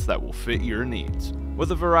solutions that will fit your needs.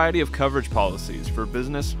 With a variety of coverage policies for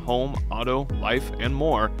business, home, auto, life, and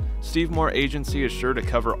more, Steve Moore Agency is sure to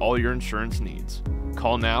cover all your insurance needs.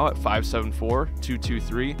 Call now at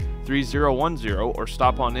 574-223-3010 or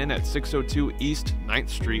stop on in at 602 East 9th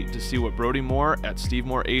Street to see what Brody Moore at Steve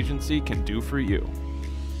Moore Agency can do for you.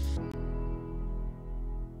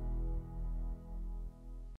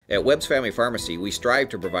 At Webb's Family Pharmacy, we strive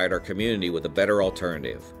to provide our community with a better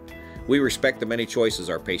alternative. We respect the many choices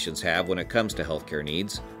our patients have when it comes to healthcare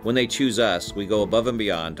needs. When they choose us, we go above and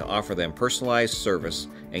beyond to offer them personalized service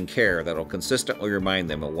and care that will consistently remind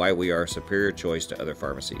them of why we are a superior choice to other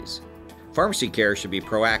pharmacies. Pharmacy care should be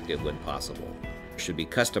proactive when possible, should be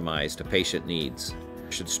customized to patient needs,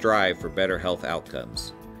 should strive for better health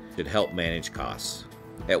outcomes, should help manage costs.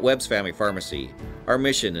 At Webb's Family Pharmacy, our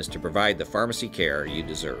mission is to provide the pharmacy care you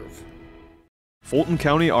deserve. Fulton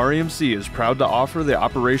County REMC is proud to offer the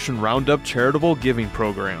Operation Roundup Charitable Giving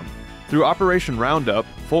Program. Through Operation Roundup,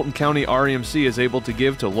 Fulton County REMC is able to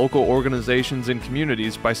give to local organizations and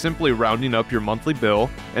communities by simply rounding up your monthly bill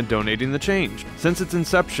and donating the change. Since its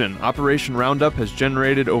inception, Operation Roundup has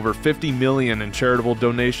generated over $50 million in charitable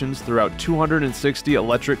donations throughout 260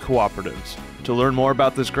 electric cooperatives. To learn more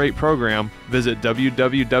about this great program, visit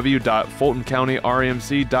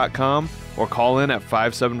www.fultoncountyrmc.com or call in at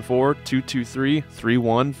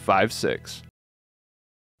 574-223-3156.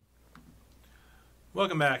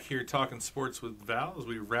 Welcome back here, Talking Sports with Val, as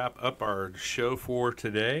we wrap up our show for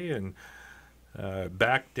today. And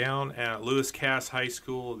back down at Lewis Cass High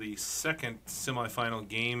School, the second semifinal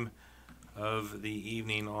game of the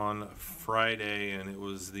evening on Friday, and it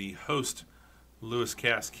was the host Lewis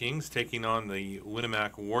Cass Kings taking on the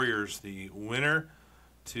Winamac Warriors, the winner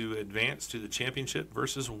to advance to the championship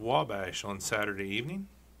versus Wabash on Saturday evening.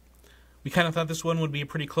 We kind of thought this one would be a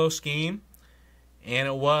pretty close game, and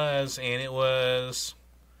it was,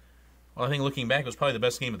 well, I think looking back, it was probably the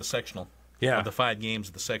best game of the sectional. of the 5 games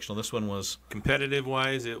of the sectional. This one was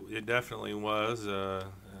competitive-wise. It definitely was.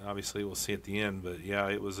 Obviously, we'll see at the end, but yeah,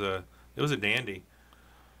 it was a dandy.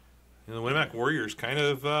 The Winamac Warriors kind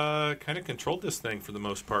of controlled this thing for the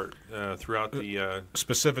most part throughout the.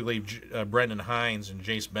 Specifically, Brendan Hines and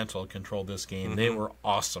Jace Bentel controlled this game. They were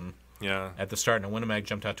awesome. Yeah. At the start, and Winamac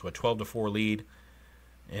jumped out to a 12-4 lead,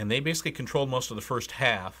 and they basically controlled most of the first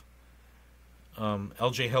half.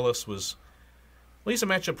 L.J. Hillis was, well, he's a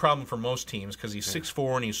matchup problem for most teams because he's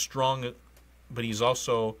 6'4" and he's strong, but he's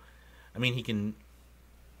also, I mean, he can.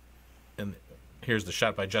 And here's the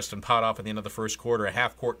shot by Justin Potoff at the end of the first quarter, a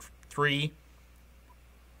half-court 3.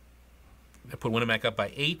 That put Winamac up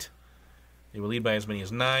by 8. They were lead by as many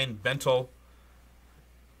as 9. Bentel,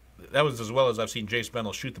 that was as well as I've seen Jace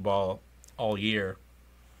Bentel shoot the ball all year.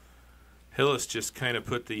 Hillis just kind of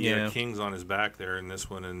put the Kings on his back there in this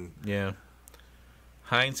one. And yeah.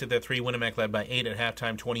 Hines hit that 3. Winamac led by 8 at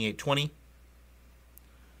halftime, 28-20.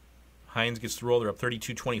 Hines gets the roll. They're up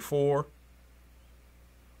 32-24.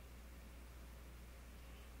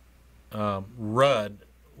 Rudd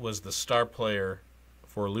was the star player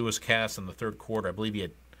for Lewis Cass in the third quarter. I believe he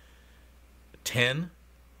had 10.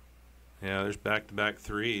 Yeah, there's back-to-back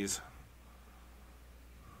threes.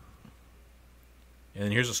 And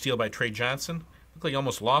then here's a steal by Trey Johnson. Looked like he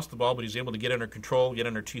almost lost the ball, but he was able to get under control, get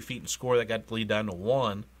under 2 feet, and score. That got the lead down to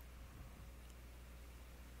 1.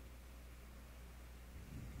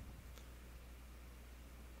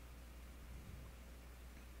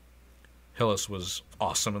 Hillis was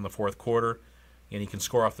awesome in the fourth quarter, and he can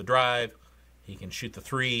score off the drive. He can shoot the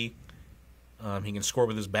 3. He can score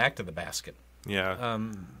with his back to the basket. Yeah.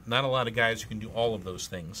 Not a lot of guys who can do all of those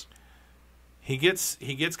things. He gets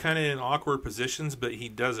kind of in awkward positions, but he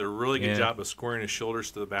does a really good job of scoring his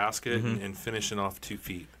shoulders to the basket and finishing off 2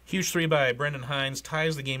 feet. Huge 3 by Brendan Hines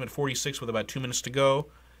ties the game at 46 with about 2 minutes to go.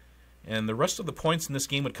 And the rest of the points in this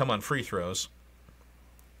game would come on free throws.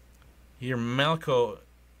 Here, Malco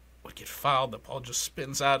would get fouled. The ball just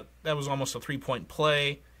spins out. That was almost a 3-point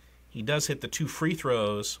play. He does hit the 2 free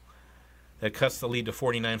throws. That cuts the lead to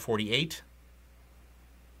 49-48.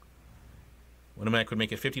 Winamac would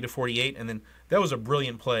make it 50-48, and then that was a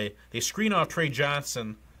brilliant play. They screen off Trey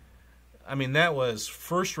Johnson. I mean, that was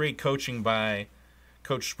first-rate coaching by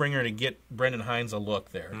Coach Springer to get Brendan Hines a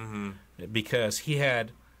look there, because he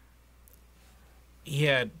had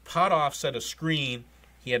Potoff set a screen.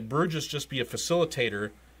 He had Burgess just be a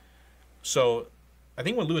facilitator. So I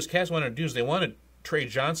think what Lewis Cass wanted to do is they wanted Trey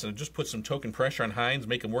Johnson to just put some token pressure on Hines,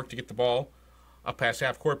 make him work to get the ball up past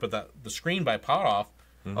half court, but the screen by Potoff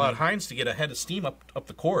allowed Hines to get a head of steam up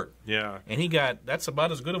the court. Yeah. And that's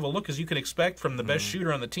about as good of a look as you could expect from the best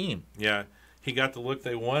shooter on the team. Yeah. He got the look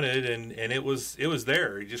they wanted, and it was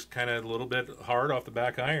there. He just kind of a little bit hard off the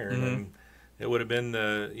back iron, and it would have been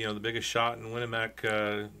the biggest shot in Winamac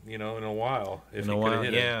in a while if he could have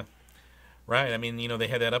hit it. Right. I mean, they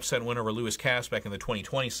had that upset win over Lewis Cass back in the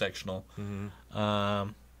 2020 sectional. But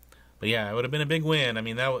yeah, it would have been a big win. I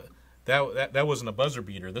mean, that wasn't a buzzer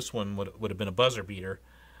beater. This one would have been a buzzer beater.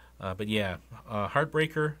 But yeah,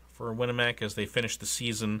 heartbreaker for Winamac as they finished the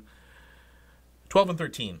season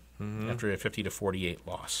 12-13 after a 50-48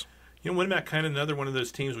 loss. Winamac kind of another one of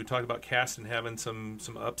those teams we talked about. Caston having some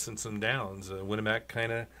ups and some downs. Winamac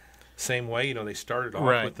kind of same way. They started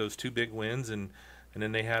off with those 2 big wins, and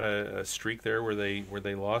then they had a streak there where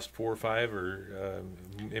they lost 4 or 5 or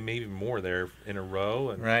maybe more there in a row.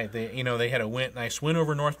 And right. They had a nice win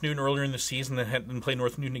over North Newton earlier in the season. Then had played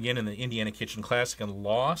North Newton again in the Indiana Kitchen Classic and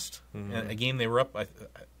lost. A game they were up. I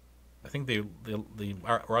think they were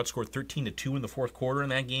outscored 13-2 in the fourth quarter in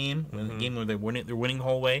that game. In the game where they're winning the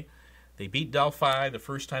whole way. They beat Delphi the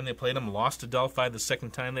first time they played them. Lost to Delphi the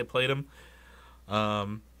second time they played them.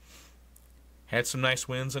 Had some nice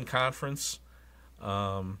wins in conference.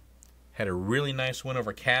 Had a really nice win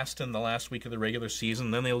over Caston the last week of the regular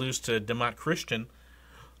season. Then they lose to DeMott Christian,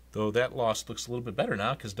 though that loss looks a little bit better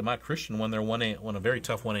now because DeMott Christian won a very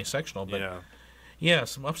tough 1A sectional. But yeah,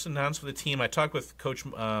 some ups and downs for the team. I talked with Coach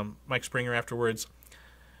Mike Springer afterwards.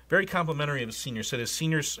 Very complimentary of his seniors. Said his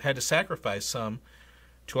seniors had to sacrifice some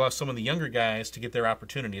to allow some of the younger guys to get their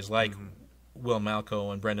opportunities, like Will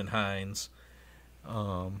Malco and Brendan Hines.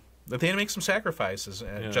 But they had to make some sacrifices.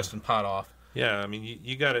 Justin Potoff. Yeah, I mean,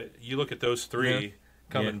 you look at those 3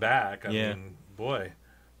 coming back. I mean, boy,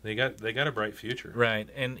 they got a bright future. Right,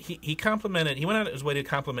 and he complimented. He went out of his way to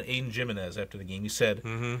compliment Aiden Jimenez after the game. He said,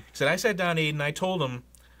 I sat down to Aiden. I told him,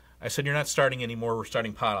 I said, you're not starting anymore. We're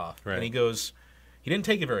starting Potoff. Right. And he goes, he didn't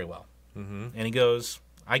take it very well. And he goes,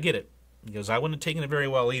 I get it. He goes, I wouldn't have taken it very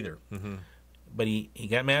well either. But he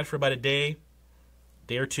got mad for about a day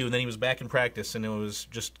day or two, and then he was back in practice, and it was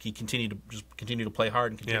just he continued to play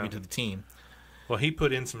hard and contribute to the team. Well, he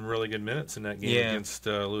put in some really good minutes in that game against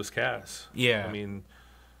Lewis Cass. Yeah, I mean,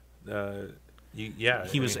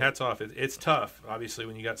 hats off. It's tough, obviously,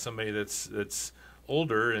 when you got somebody that's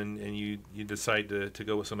older and you decide to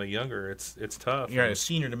go with somebody younger. It's tough. You're a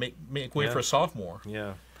senior to make way for a sophomore.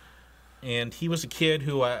 Yeah, and he was a kid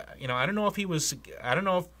who I don't know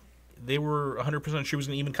if they were 100% sure he was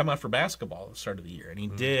going to even come out for basketball at the start of the year, and he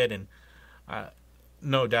did, and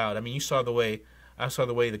no doubt. I mean, I saw the way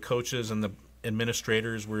the coaches and the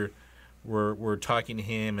administrators were talking to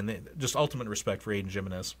him, and just ultimate respect for Aiden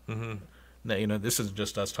Jimenez. Mm-hmm. This isn't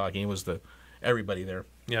just us talking; it was everybody there.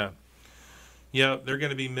 Yeah, they're going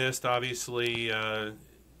to be missed. Obviously,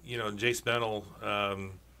 Jace Bennell.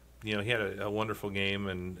 He had a wonderful game,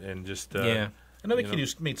 and just another kid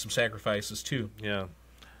who's made some sacrifices too. Yeah.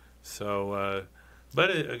 So,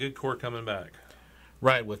 but a good core coming back.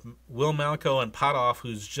 Right, with Will Malco and Potoff,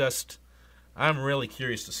 who's just, I'm really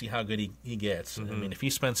curious to see how good he gets. Mm-hmm. I mean, if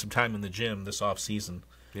he spends some time in the gym this off season,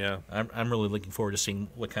 I'm really looking forward to seeing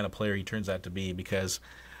what kind of player he turns out to be, because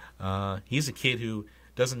he's a kid who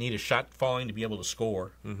doesn't need a shot falling to be able to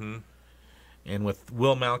score. Mm-hmm. And with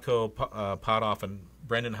Will Malco, Potoff, and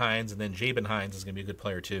Brendan Hines, and then Jabin Hines is going to be a good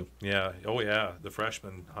player too. Yeah. Oh yeah, the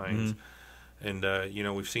freshman Hines. Mm-hmm. And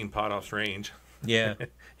we've seen Potoff's range. Yeah,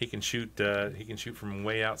 he can shoot. He can shoot from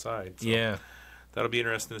way outside. So yeah, that'll be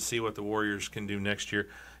interesting to see what the Warriors can do next year.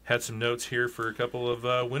 Had some notes here for a couple of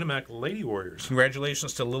Winamac Lady Warriors.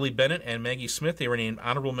 Congratulations to Lily Bennett and Maggie Smith. They were named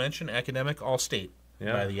honorable mention Academic All-State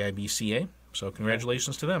by the IBCA. So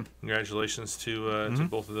congratulations to them. Congratulations to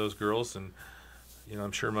both of those girls, and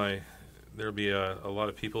I'm sure there'll be a lot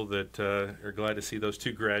of people that are glad to see those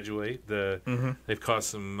two graduate. They've caused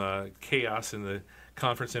some chaos in the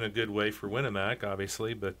conference in a good way for Winamac,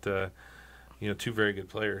 obviously, but two very good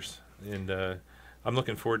players. And I'm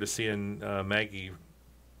looking forward to seeing Maggie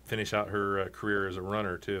finish out her career as a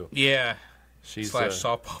runner too. Yeah, she's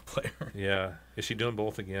softball player. Yeah, is she doing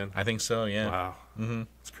both again? I think so. Yeah. Wow,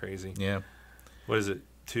 it's crazy. Yeah. What is it?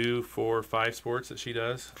 2, 4, 5 sports that she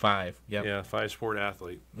does? 5, yep. Yeah, 5-sport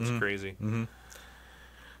athlete. It's crazy. Mm-hmm.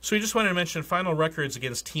 So we just wanted to mention final records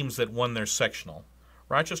against teams that won their sectional.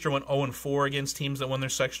 Rochester went 0-4 against teams that won their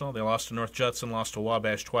sectional. They lost to North Judson, lost to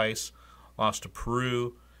Wabash twice, lost to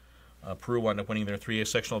Peru. Peru wound up winning their 3A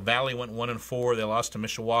sectional. Valley went 1-4. They lost to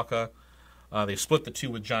Mishawaka. They split the 2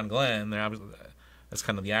 with John Glenn. That's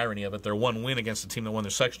kind of the irony of it. Their one win against the team that won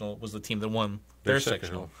their sectional was the team that won their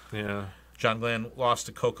sectional. Yeah. John Glenn lost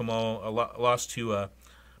to Kokomo, lost to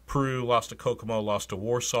Peru, lost to Kokomo, lost to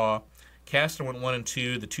Warsaw. Castor went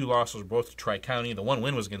 1-2. The 2 losses were both to Tri-County. The one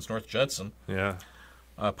win was against North Judson. Yeah.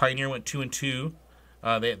 Pioneer went 2-2.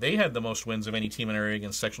 They had the most wins of any team in our area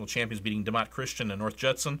against sectional champions, beating DeMott Christian and North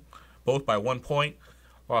Judson, both by 1 point.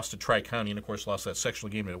 Lost to Tri-County, and of course lost that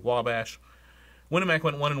sectional game at Wabash. Winamac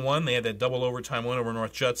went 1-1. They had that double overtime win over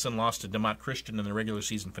North Judson, lost to DeMott Christian in the regular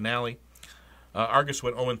season finale. Argus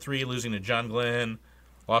went 0-3, losing to John Glenn,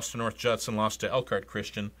 lost to North Judson, lost to Elkhart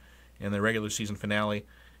Christian in the regular season finale.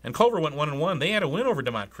 And Culver went 1-1. They had a win over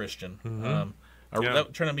DeMott Christian.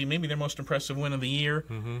 That turned out to be maybe their most impressive win of the year,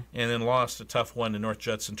 and then lost a tough one to North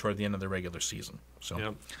Judson toward the end of the regular season.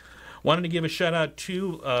 So, wanted to give a shout-out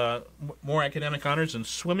to more academic honors in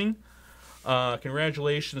swimming.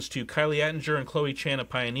 Congratulations to Kylie Attinger and Chloe Chan of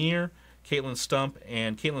Pioneer, Caitlin Stump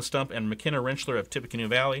and McKenna Renchler of Tippecanoe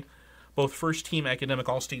Valley, both first-team academic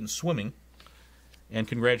All-State in swimming. And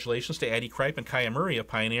congratulations to Addie Kripe and Kaya Murray of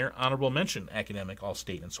Pioneer, honorable mention academic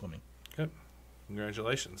All-State in swimming. Good.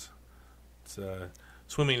 Congratulations. It's,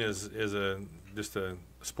 swimming is just a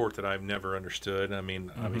sport that I've never understood. I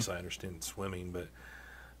mean, obviously I understand swimming, but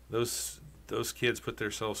those kids put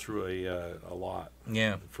themselves through a lot.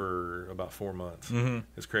 Yeah. For about 4 months.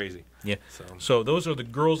 It's crazy. Yeah. So those are the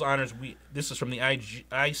girls' honors. This is from the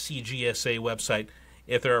ICGSA website.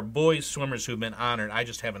 If there are boys swimmers who've been honored, I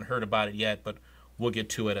just haven't heard about it yet, but we'll get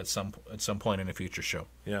to it at some point in a future show.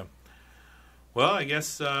 Yeah. Well, I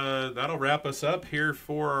guess that'll wrap us up here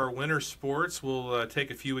for our winter sports. We'll take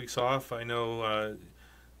a few weeks off. I know,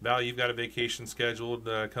 Val, you've got a vacation scheduled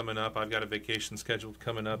coming up. I've got a vacation scheduled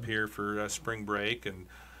coming up here for spring break, and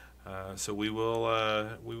so we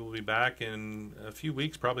will be back in a few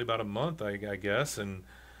weeks, probably about a month, I guess, and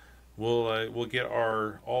we'll get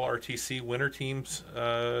our all RTC winter teams.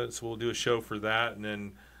 So we'll do a show for that, and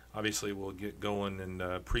then obviously we'll get going and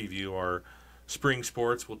preview our spring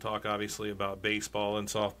sports. We'll talk obviously about baseball and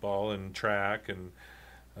softball and track and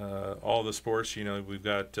all the sports. We've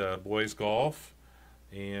got boys golf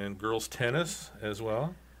and girls tennis as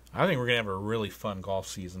well. I think we're going to have a really fun golf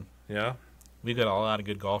season. Yeah. we've got a lot of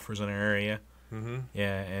good golfers in our area. Mm-hmm.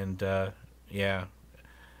 Yeah, and and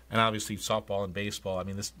obviously softball and baseball. I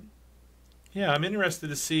mean, this. Yeah, I'm interested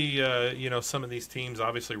to see some of these teams.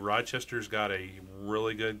 Obviously, Rochester's got a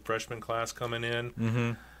really good freshman class coming in.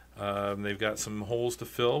 Mm-hmm. They've got some holes to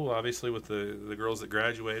fill, obviously, with the girls that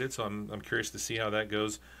graduated. So I'm curious to see how that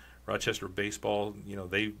goes. Rochester baseball,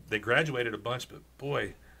 they graduated a bunch, but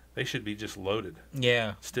boy, they should be just loaded.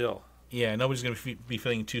 Yeah. Still. Yeah, nobody's going to be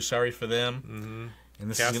feeling too sorry for them. Mm-hmm.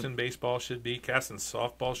 And this Caston baseball should be. Caston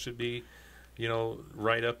softball should be,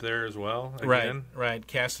 right up there as well. Again. Right.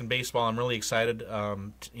 Caston baseball, I'm really excited,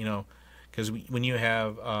 because when you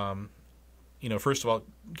have, first of all,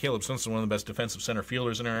 Caleb Simpson, one of the best defensive center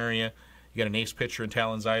fielders in our area. You got an ace pitcher in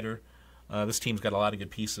Talon Zider. This team's got a lot of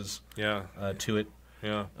good pieces to it.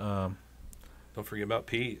 Yeah. Don't forget about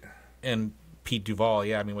Pete. And Pete Duval,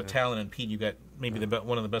 yeah. I mean, with Talon and Pete, you got maybe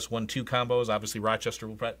one of the best 1-2 combos. Obviously, Rochester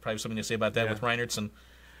will probably have something to say about that with Reinertz and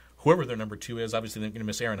whoever their number 2 is. Obviously, they're going to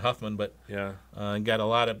miss Aaron Huffman, but got a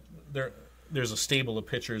lot of there's a stable of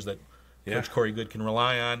pitchers that Coach Corey Good can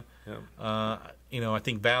rely on. Yeah. I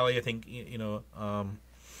think Valley. I think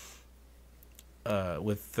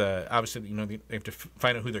with obviously they have to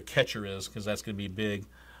find out who their catcher is because that's going to be big.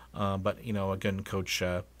 But again, Coach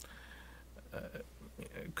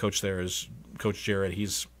there is Coach Jarrett.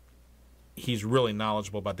 He's really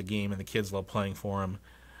knowledgeable about the game, and the kids love playing for him.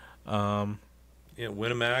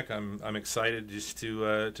 Winnemac. I'm excited just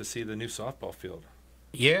to see the new softball field.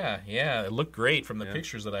 Yeah, it looked great from the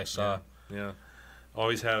pictures that I saw. Yeah.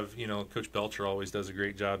 Always have Coach Belcher always does a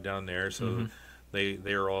great job down there, so they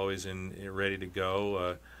are always ready to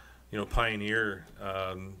go. Pioneer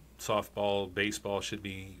softball, baseball should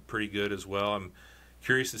be pretty good as well. I'm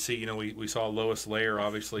curious to see. We saw Lois Layer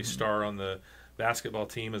obviously star on the basketball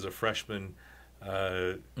team as a freshman.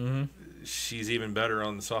 She's even better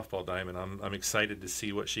on the softball diamond. I'm excited to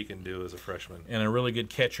see what she can do as a freshman. And a really good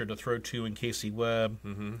catcher to throw to in Casey Webb,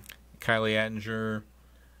 Kylie Attinger,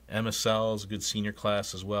 Emma Sells, a good senior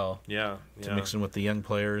class as well. Yeah. To mix in with the young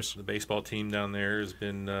players. The baseball team down there has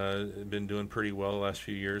been doing pretty well the last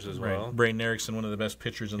few years as well. Braden Erickson, one of the best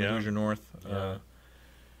pitchers in the Hoosier North.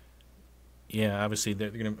 Obviously they're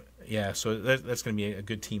going to. Yeah, so that's going to be a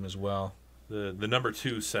good team as well. The number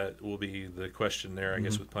 2 set will be the question there, I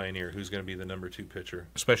guess, with Pioneer. Who's going to be the number 2 pitcher?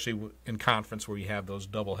 Especially in conference where you have those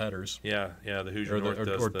double headers. Yeah, the Hoosier North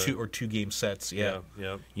does two game sets. Yeah.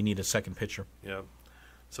 You need a second pitcher. Yeah.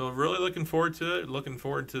 So really looking forward to it. Looking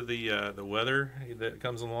forward to the weather that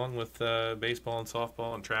comes along with baseball and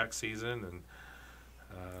softball and track season. And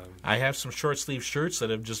I have some short sleeve shirts that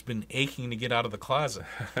have just been aching to get out of the closet.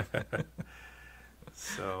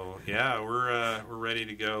 So we're ready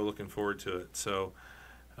to go. Looking forward to it. So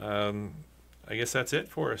I guess that's it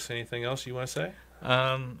for us. Anything else you want to say?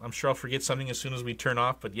 I'm sure I'll forget something as soon as we turn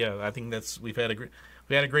off. But yeah, I think we had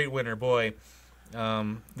a great winter. Boy,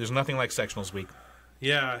 there's nothing like sectionals week.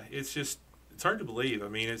 Yeah, it's hard to believe. I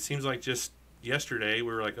mean, it seems like just yesterday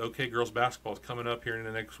we were like, okay, girls basketball is coming up here in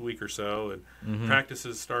the next week or so, and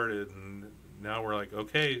practices started, and now we're like,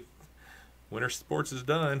 okay, winter sports is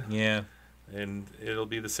done. Yeah. And it'll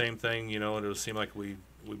be the same thing, it'll seem like we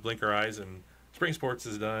blink our eyes and spring sports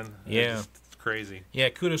is done. Yeah. It's crazy. Yeah,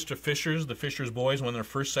 kudos to Fishers. The Fishers boys won their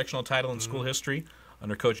first sectional title in school history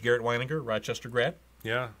under Coach Garrett Weininger, Rochester grad.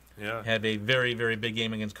 Yeah. Had a very, very big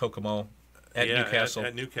game against Kokomo at Newcastle.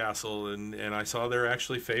 At Newcastle, and I saw they're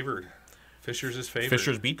actually favored. Fishers is favored.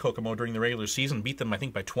 Fishers beat Kokomo during the regular season, beat them, I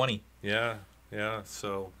think, by 20. Yeah.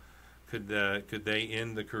 So could they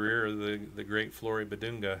end the career of the great Flory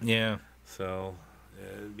Badunga? Yeah. So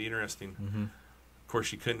it'd be interesting. Of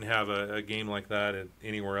course, you couldn't have a game like that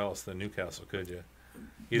anywhere else than Newcastle, could you?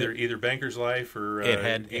 Either Banker's Life or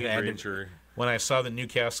Cambridge. When I saw that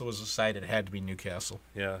Newcastle was a site, it had to be Newcastle.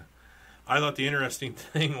 Yeah. I thought the interesting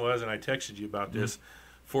thing was, and I texted you about this,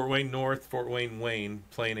 Fort Wayne North, Fort Wayne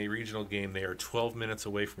playing a regional game. They are 12 minutes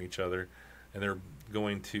away from each other, and they're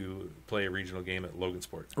going to play a regional game at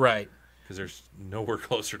Logansport. Right. Because there's nowhere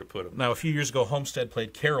closer to put them. Now, a few years ago, Homestead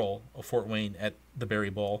played Carroll of Fort Wayne at the Berry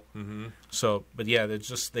Bowl. So, but yeah,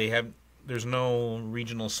 there's no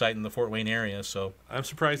regional site in the Fort Wayne area. So I'm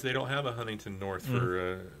surprised they don't have a Huntington North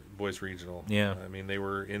for boys regional. Yeah. I mean, they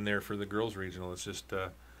were in there for the girls regional. It's just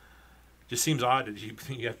seems odd that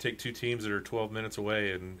you have to take 2 teams that are 12 minutes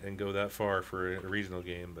away and go that far for a regional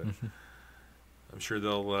game. But I'm sure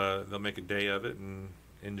they'll make a day of it and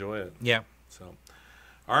enjoy it. Yeah. So,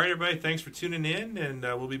 all right, everybody, thanks for tuning in, and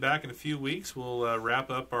we'll be back in a few weeks. We'll wrap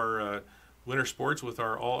up our winter sports with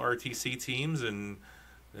our all RTC teams, and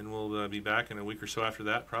then we'll be back in a week or so after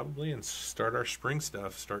that probably and start our spring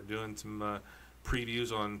stuff, start doing some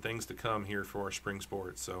previews on things to come here for our spring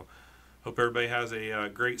sports. So hope everybody has a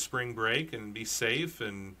great spring break and be safe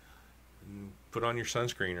and put on your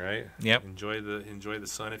sunscreen, right? Yep. Enjoy the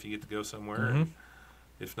sun if you get to go somewhere. And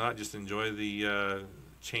if not, just enjoy the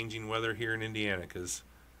changing weather here in Indiana, because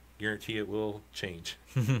guarantee it will change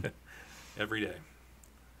every day.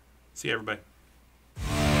 See you, everybody.